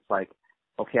challenge. It's like,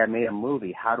 okay, I made a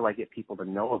movie. How do I get people to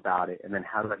know about it? And then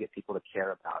how do I get people to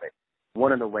care about it?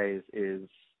 One of the ways is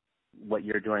what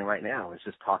you're doing right now, is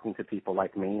just talking to people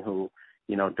like me who,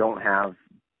 you know, don't have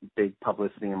big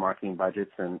publicity and marketing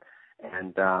budgets and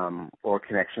or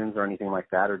connections or anything like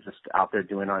that, or just out there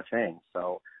doing our thing.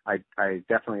 So I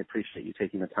definitely appreciate you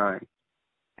taking the time.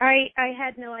 I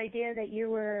had no idea that you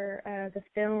were the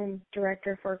film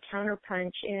director for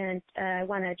Counterpunch, and I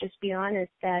want to just be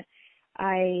honest that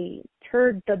I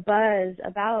heard the buzz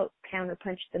about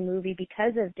Counterpunch, the movie,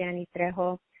 because of Danny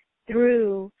Trejo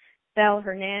through Belle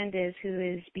Hernandez, who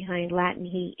is behind Latin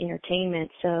Heat Entertainment.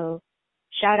 So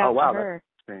shout out to her.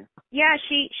 Yeah,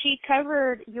 she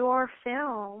covered your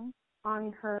film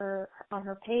on her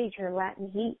page, her Latin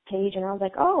Heat page, and I was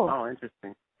like, oh,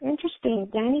 interesting.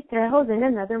 Danny Trejo's in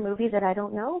another movie that I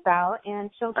don't know about, and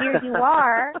so here you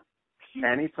are.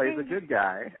 And he plays a good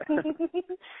guy.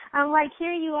 I'm like,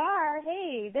 here you are.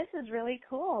 Hey, this is really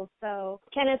cool. So,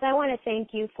 Kenneth, I want to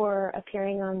thank you for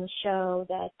appearing on the show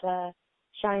that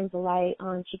shines a light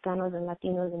on Chicanos and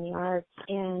Latinos in the arts.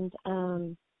 And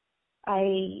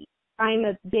I'm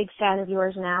a big fan of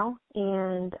yours now.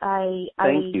 And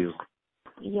Thank you.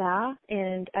 Yeah,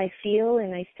 and I feel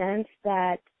and I sense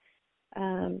that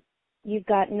you've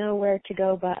got nowhere to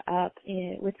go but up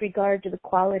with regard to the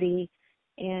quality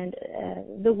and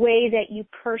the way that you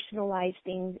personalize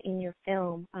things in your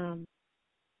film. I'm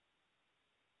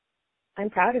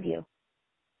proud of you.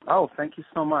 Oh, thank you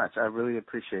so much. I really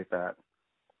appreciate that.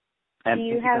 And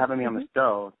thank you for having me on the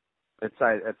show. It's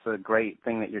a great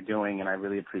thing that you're doing, and I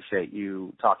really appreciate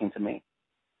you talking to me.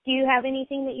 Do you have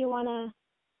anything that you want to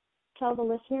tell the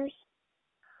listeners?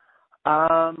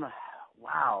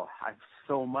 Wow, I've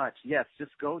so much. Yes,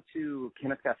 just go to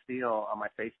Kenneth Castillo on my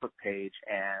Facebook page,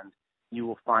 and you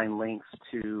will find links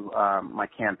to my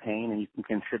campaign, and you can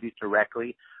contribute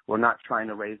directly. We're not trying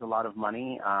to raise a lot of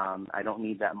money. I don't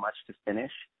need that much to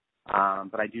finish,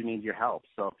 but I do need your help.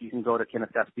 So if you can go to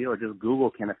Kenneth Castillo or just Google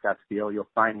Kenneth Castillo, you'll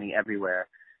find me everywhere.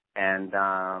 And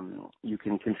you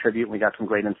can contribute. We got some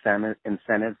great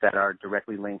incentives that are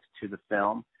directly linked to the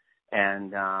film.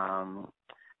 And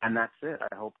that's it.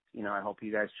 I hope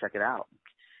you guys check it out.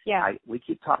 Yeah. We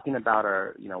keep talking about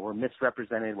we're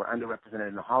misrepresented, we're underrepresented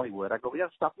in Hollywood. I go, we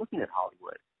got to stop looking at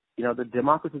Hollywood. The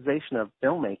democratization of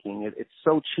filmmaking, it's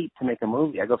so cheap to make a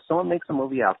movie. I go, if someone makes a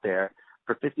movie out there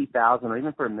for $50,000 or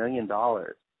even for $1 million,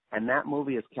 and that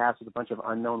movie is cast with a bunch of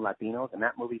unknown Latinos, and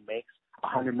that movie makes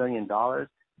 $100 million,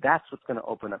 that's what's going to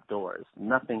open up doors.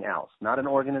 Nothing else. Not an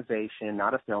organization,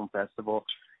 not a film festival,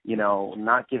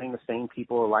 not giving the same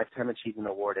people a Lifetime Achievement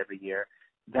Award every year.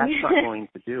 That's not going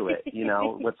to do it.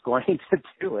 What's going to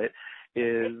do it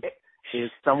is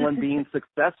someone being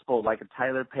successful like a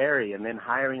Tyler Perry and then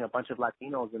hiring a bunch of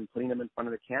Latinos and putting them in front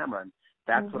of the camera. And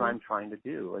that's what I'm trying to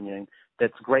do. I mean,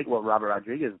 that's great what Robert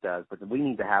Rodriguez does, but we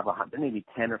need to have there may be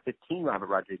 10 or 15 Robert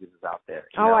Rodriguezes out there.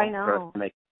 I know.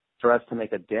 For us to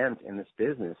make a dent in this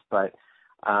business. But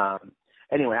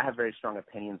anyway, I have very strong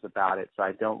opinions about it, so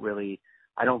I don't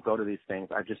go to these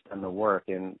things. I've just done the work.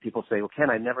 And people say, well,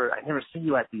 Ken, I never see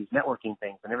you at these networking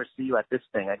things. I never see you at this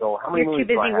thing. I go, how many movies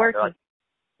do I have? You're too busy working. Like,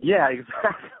 yeah,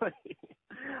 exactly.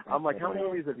 I'm like, how many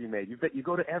movies have you made? You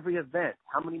go to every event.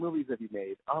 How many movies have you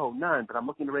made? Oh, none, but I'm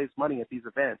looking to raise money at these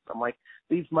events. I'm like,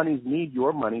 these monies need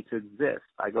your money to exist.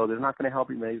 I go, they're not going to help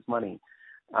you raise money.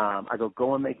 I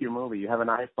go and make your movie. You have an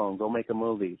iPhone, go make a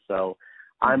movie. So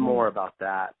I'm more about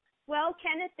that. Well,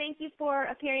 Kenneth, thank you for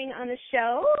appearing on the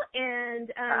show,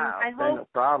 and I hope no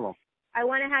problem. I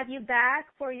want to have you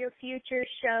back for your future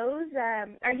shows.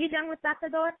 Are you done with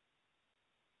Matador?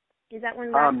 Is that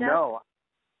one wrapped up?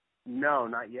 No,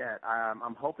 not yet.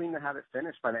 I'm hoping to have it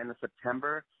finished by the end of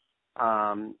September.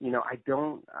 I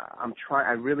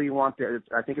really want to.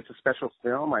 I think it's a special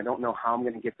film. I don't know how I'm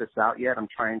going to get this out yet. I'm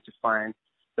trying to find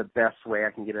the best way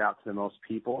I can get it out to the most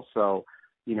people. So,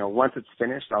 once it's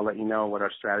finished, I'll let you know what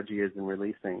our strategy is in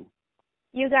releasing.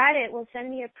 You got it. Well, send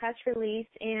me a press release.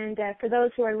 And for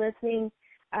those who are listening,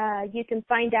 you can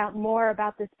find out more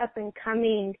about this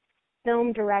up-and-coming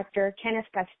film director, Kenneth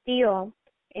Castillo.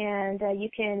 And you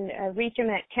can reach him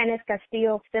at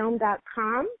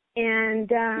kennethcastillofilm.com. And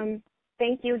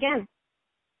thank you again.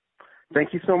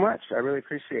 Thank you so much. I really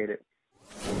appreciate it.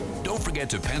 Don't forget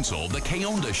to pencil the Que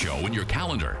Onda Show in your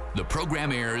calendar. The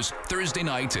program airs Thursday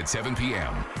nights at 7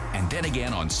 p.m. and then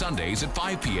again on Sundays at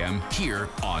 5 p.m. here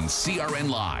on CRN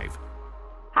Live.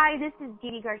 Hi, this is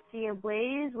DeeDee Garcia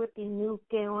Blase with the new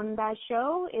Que Onda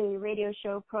Show, a radio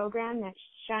show program that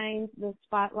shines the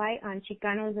spotlight on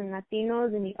Chicanos and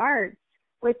Latinos in the arts.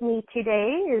 With me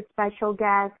today is special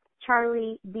guest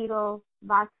Charlie Beetle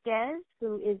Vasquez,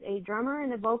 who is a drummer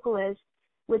and a vocalist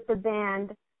with the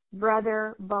band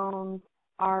Brother Bones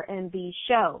R&B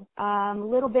Show. A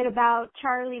little bit about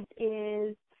Charlie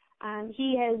is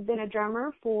he has been a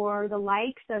drummer for the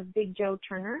likes of Big Joe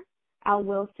Turner, Al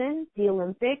Wilson, the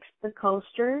Olympics, the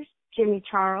Coasters, Jimmy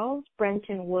Charles,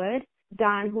 Brenton Wood,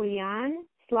 Don Julian,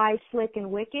 Sly Slick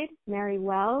and Wicked, Mary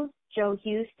Wells, Joe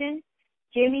Houston,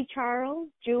 Jimmy Charles,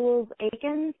 Jules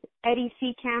Akins, Eddie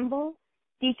C. Campbell,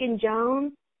 Deacon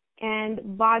Jones, and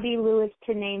Bobby Lewis,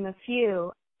 to name a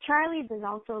few. Charlie has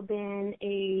also been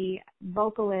a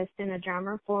vocalist and a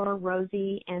drummer for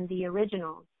Rosie and the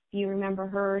Originals. If you remember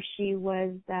her, she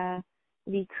was the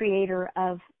creator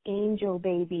of Angel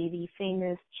Baby, the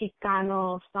famous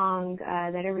Chicano song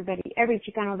that every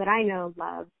Chicano that I know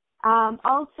loves.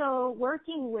 Also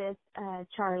working with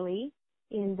Charlie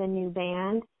in the new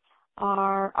band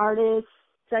are artists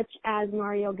such as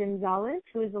Mario Gonzalez,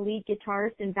 who is the lead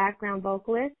guitarist and background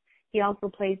vocalist. He also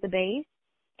plays the bass.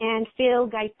 And Phil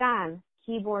Gaitan,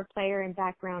 keyboard player and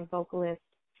background vocalist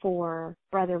for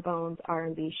Brother Bones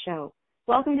R&B show.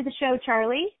 Welcome to the show,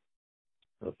 Charlie.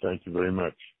 Well, thank you very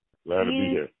much. Glad to be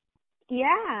here.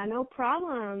 Yeah, no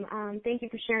problem. Thank you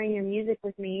for sharing your music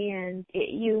with me. And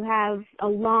you have a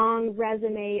long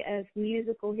resume of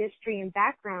musical history and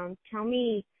background. Tell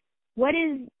me, what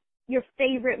is your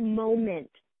favorite moment,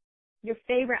 your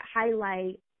favorite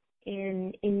highlight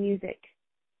in music?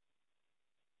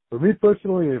 For me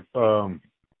personally,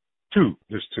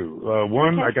 there's two.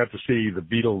 One, I got to see the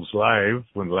Beatles live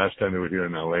when the last time they were here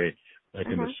in LA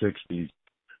back in the 60s.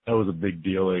 That was a big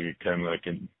deal, like, kind of like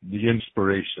the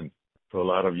inspiration for a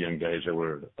lot of young guys that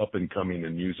were up and coming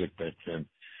in music back then.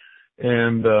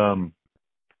 And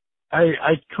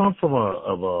I come from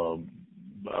a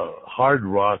hard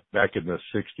rock back in the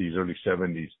 60s, early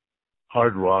 70s,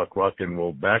 hard rock and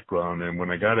roll background. And when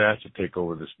I got asked to take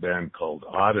over this band called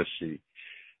Odyssey,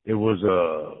 it was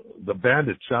the band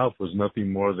itself was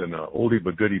nothing more than an oldie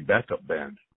but goodie backup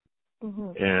band.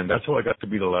 And that's how I got to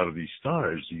meet a lot of these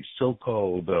stars, these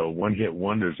so-called one-hit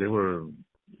wonders. They were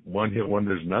one-hit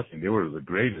wonders, nothing. They were the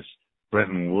greatest.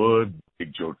 Brenton Wood,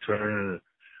 Big Joe Turner.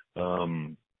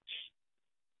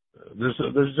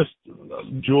 There's just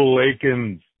Jewel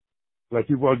Aiken, like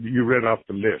you read off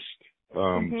the list.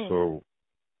 So,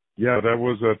 yeah, that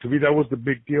was to me that was the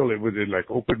big deal. It like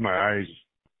opened my eyes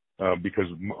because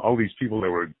all these people that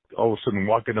were all of a sudden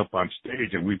walking up on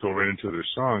stage and we go right into their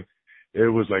song. It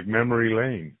was like memory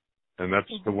lane. And that's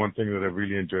the one thing that I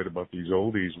really enjoyed about these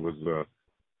oldies was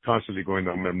constantly going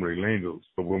down memory lane.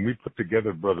 So when we put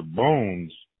together Brother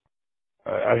Bones,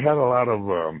 I had a lot of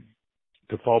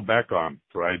to fall back on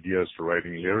for ideas for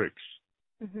writing lyrics.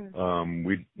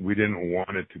 We didn't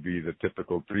want it to be the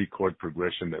typical 3-chord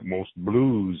progression that most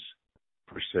blues,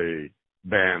 per se,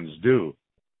 bands do.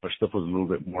 Our stuff was a little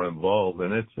bit more involved,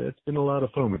 and it's been a lot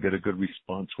of fun. We get a good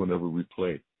response whenever we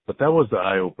play. But that was the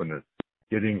eye-opener,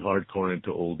 getting hardcore into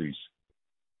oldies.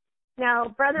 Now,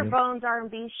 Brother Bones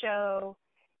R&B show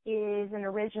is an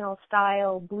original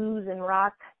style blues and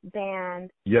rock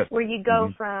band where you go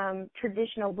from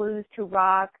traditional blues to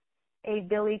rock, a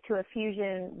Billy to a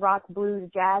fusion rock, blues,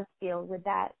 jazz feel. Would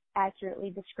that accurately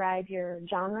describe your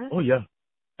genre? Oh, yeah,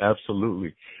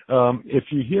 absolutely. If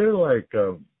you hear like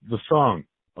the song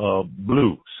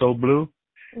Blue, So Blue,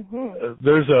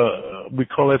 there's we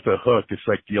call it the hook. It's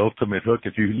like the ultimate hook.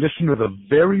 If you listen to the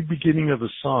very beginning of the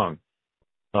song,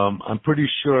 I'm pretty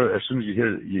sure as soon as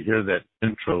you hear that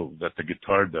intro that the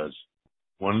guitar does,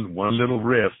 one little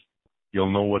riff,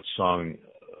 you'll know what song,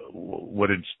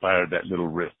 what inspired that little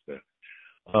riff there.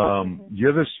 The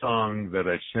other song that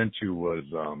I sent you was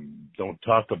Don't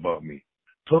Talk About Me.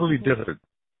 Totally different.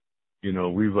 You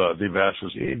know, they've asked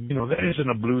us, you know, that isn't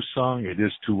a blues song. It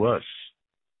is to us.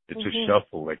 It's a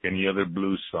shuffle, like any other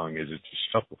blues song is. It's a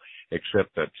shuffle,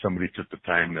 except that somebody took the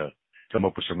time to come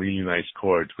up with some really nice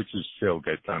chords, which is Phil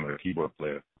Gaitan, our keyboard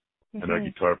player, and our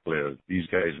guitar player. These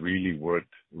guys really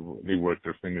worked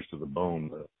their fingers to the bone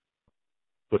to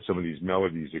put some of these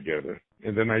melodies together.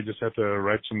 And then I just had to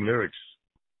write some lyrics.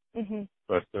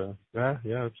 But, yeah,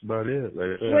 that's about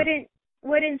it.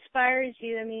 What inspires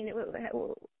you? I mean,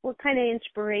 what kind of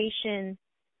inspiration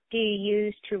do you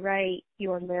use to write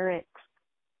your lyrics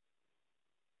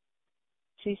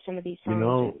to some of these songs? You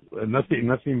know,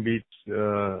 nothing beats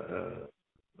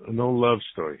no love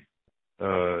story.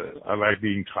 I like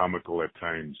being comical at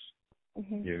times,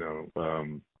 you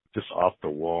know, just off the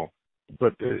wall.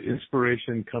 But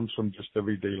inspiration comes from just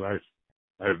everyday life.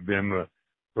 I've been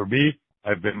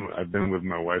with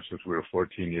my wife since we were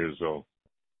 14 years old.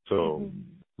 So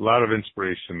a lot of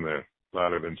inspiration there. A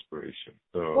lot of inspiration.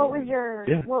 So, what was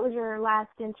your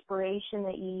last inspiration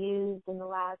that you used in the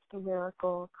last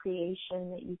lyrical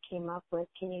creation that you came up with?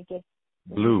 Can you give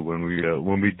Blue,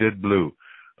 when we did Blue.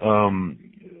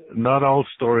 Not all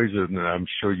stories, and I'm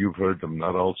sure you've heard them,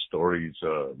 not all stories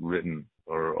written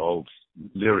or all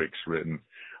lyrics written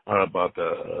are about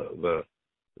the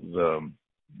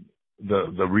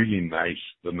really nice,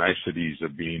 the niceties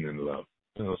of being in love.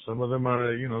 You know, some of them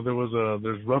are, you know,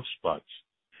 there's rough spots.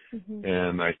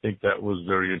 And I think that was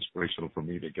very inspirational for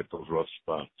me to get those rough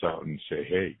spots out and say,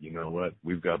 hey, you know what?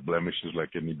 We've got blemishes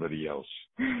like anybody else,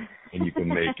 and you can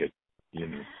make it, you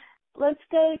know. Let's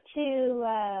go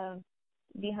to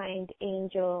Behind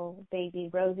Angel, Baby,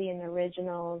 Rosie and the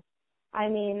Originals. I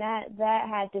mean, that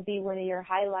had to be one of your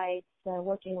highlights,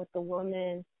 working with the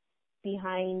woman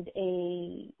behind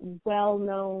a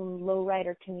well-known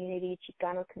lowrider community,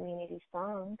 Chicano community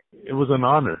song. It was an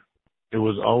honor. It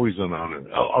was always an honor.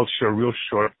 I'll share a real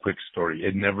short, quick story.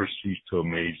 It never ceased to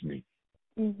amaze me.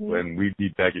 Mm-hmm. When we'd be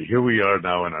back, here we are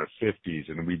now in our 50s,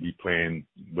 and we'd be playing,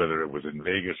 whether it was in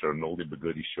Vegas or an oldie but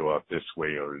goodie show out this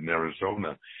way or in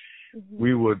Arizona.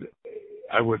 Mm-hmm.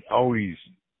 I would always,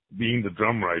 being the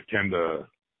drummer, I tend to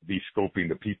be scoping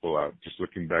the people out, just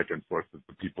looking back and forth at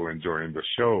the people enjoying the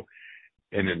show,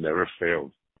 and it never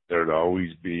failed. There'd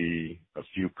always be a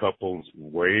few couples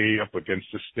way up against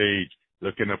the stage,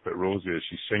 looking up at Rosie as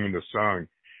she's singing the song,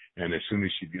 and as soon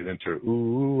as she gets into,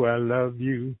 ooh, I love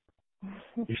you,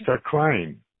 you start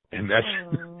crying. And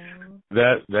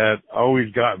that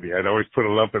always got me. I'd always put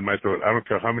a lump in my throat. I don't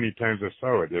care how many times I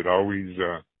saw it. It always,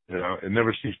 it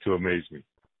never ceased to amaze me.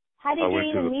 How did you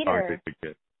even meet her?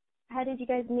 How did you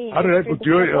guys meet?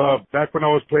 Back when I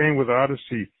was playing with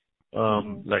Odyssey,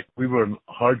 like we were a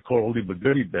hardcore oldie but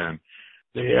goodie band,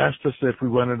 they asked us if we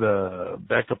wanted to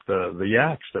back up the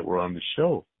acts that were on the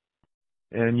show.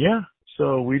 And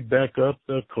so we'd back up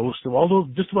the coast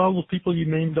of just about all those people you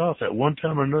named off. At one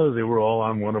time or another, they were all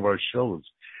on one of our shows.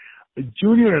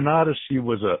 Junior and Odyssey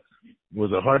was a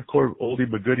hardcore oldie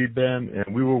but goodie band,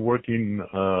 and we were working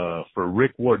for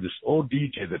Rick Ward, this old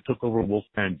DJ that took over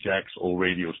Wolfman Jack's old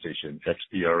radio station,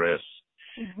 XPRS.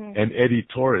 Mm-hmm. And Eddie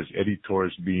Torres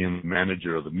being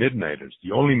manager of the Midnighters,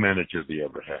 the only manager they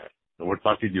ever had. And we're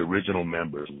talking the original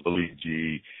members, Willie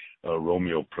G.,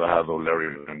 Romeo Prado,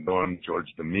 Larry Randon, George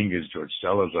Dominguez, George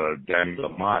Salazar, Danny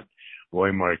Lamont,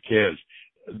 Roy Marquez.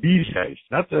 These guys,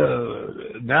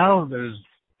 now there's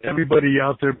everybody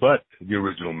out there but the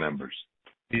original members.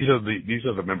 These are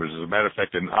the members. As a matter of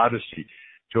fact, in Odyssey,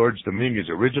 George Dominguez,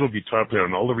 original guitar player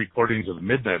on all the recordings of the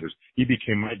Midnighters, he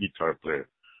became my guitar player.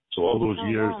 So all those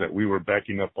years that we were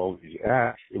backing up all these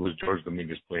acts, it was George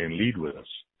Dominguez playing lead with us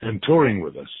and touring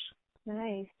with us.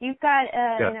 Nice. You've got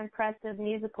an impressive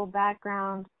musical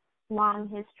background, long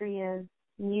history of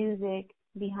music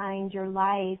behind your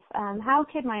life. How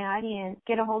could my audience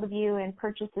get a hold of you and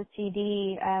purchase a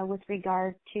CD with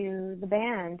regard to the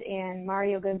band and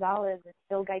Mario Gonzalez and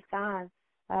Phil Gaitán,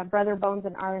 Brother Bones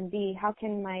and R&B? How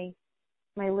can my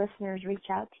listeners reach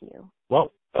out to you?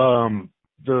 Well,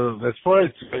 as far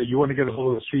as you want to get a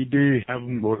hold of the CD, have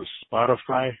them go to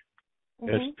Spotify,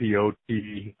 Spotify,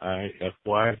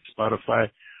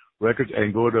 Spotify Records,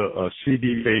 and go to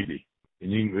CD Baby,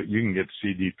 and you can get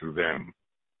CD through them,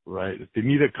 right? If they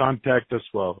need to contact us,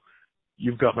 well,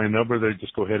 you've got my number there.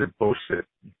 Just go ahead and post it.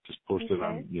 Just post it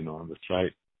on the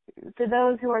site. For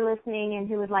those who are listening and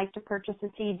who would like to purchase a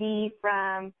CD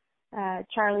from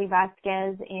Charlie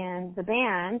Vasquez and the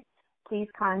band, please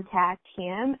contact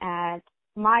him at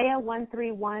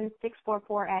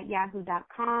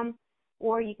Maya131644@yahoo.com,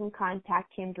 or you can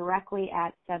contact him directly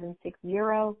at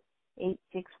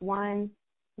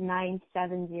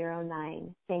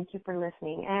 760-861-9709. Thank you for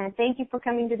listening, and thank you for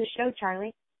coming to the show,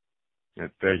 Charlie. And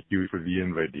thank you for the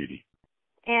invite, DeeDee.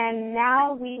 And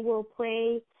now we will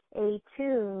play a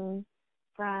tune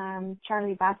from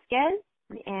Charlie Vasquez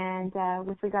and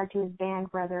with regard to his band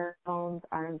Brother Bones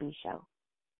R&B show.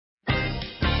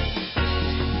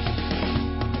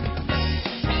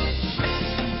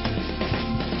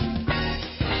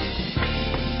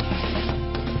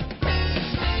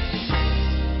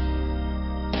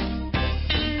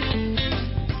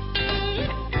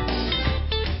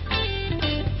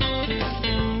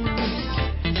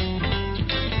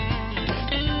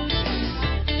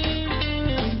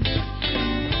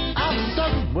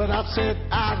 When I said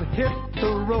I'd hit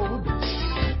the road,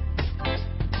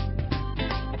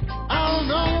 I'll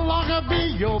no longer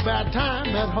be your bad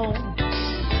time at home.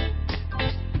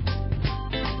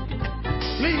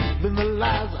 Leaving the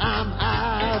lies, I'm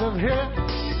out of here.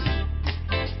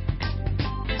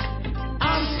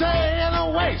 I'm staying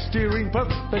away, steering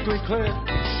perfectly clear.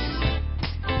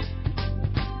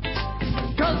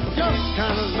 'Cause your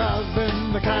kind of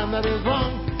loving, the kind that is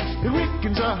wrong, it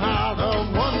weakens the heart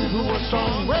of one who was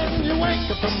strong. When you wake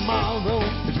up tomorrow,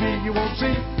 it's me you won't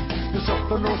see. There's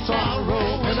suffer no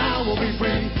sorrow, and I will be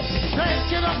free.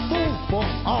 Taking a fool for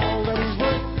all that he's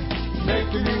worth,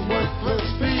 making you worthless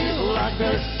feel like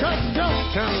dirt. 'Cause your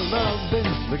kind of loving,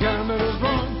 the kind that is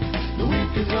wrong, it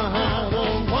weakens the heart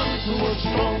of one who was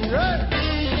strong. Yeah.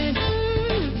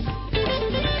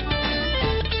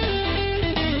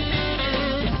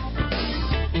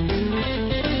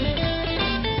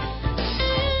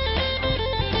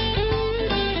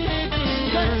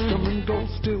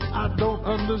 Still, I don't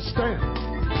understand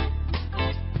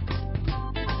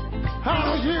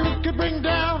how you could bring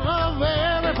down a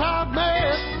very proud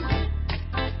man.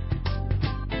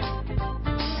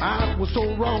 I was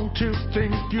so wrong to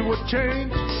think you would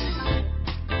change,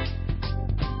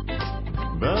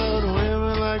 but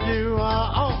women like you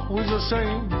always the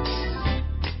same.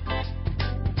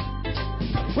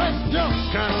 When you're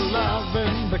kind of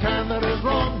loving the kind that is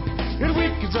wrong, it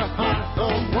weakens the heart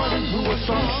of one who is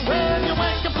strong. When you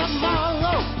wake up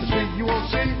tomorrow, the street you won't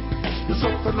see. You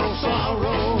suffer no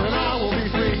sorrow, and I will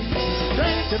be free.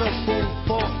 Taking a fool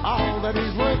for all that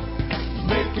he's worth,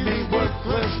 making me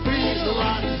worthless, being a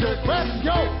rotten jerk. When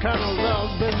you're kind of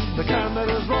loving the kind that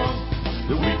is wrong,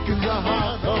 it weakens the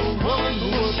heart of one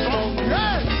who is strong.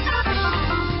 Yeah!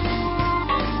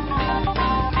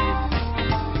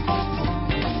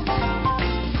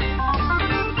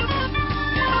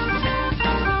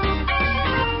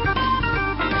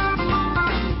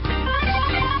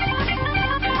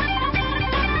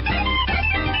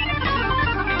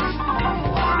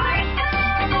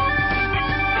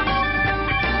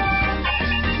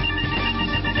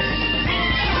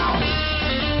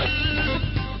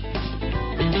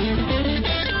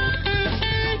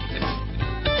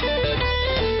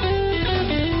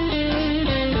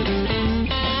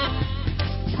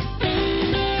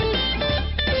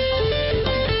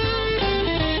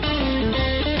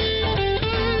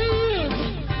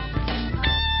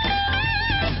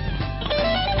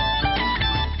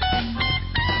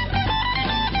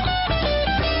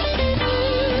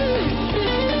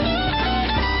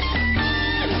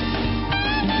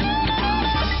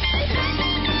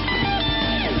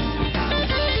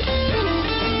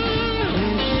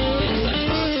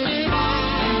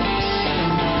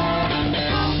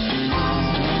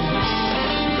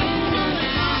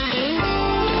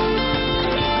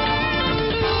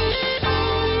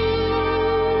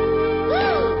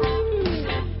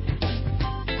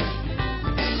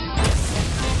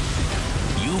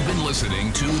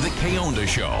 Listening to The Que Onda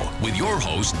Show with your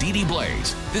host, DeeDee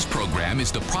Blasé. This program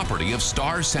is the property of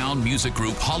Star Sound Music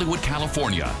Group, Hollywood,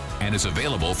 California, and is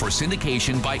available for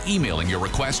syndication by emailing your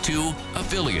request to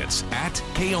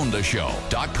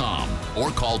affiliates@queondashow.com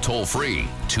or call toll-free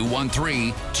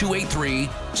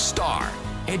 213-283-STAR.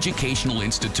 Educational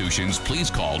institutions,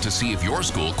 please call to see if your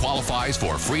school qualifies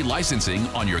for free licensing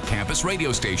on your campus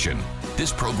radio station.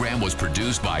 This program was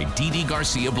produced by DeeDee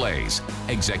Garcia Blase.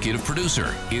 Executive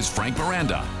producer is Frank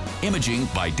Miranda. Imaging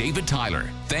by David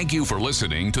Tyler. Thank you for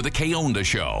listening to The Que Onda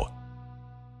Show.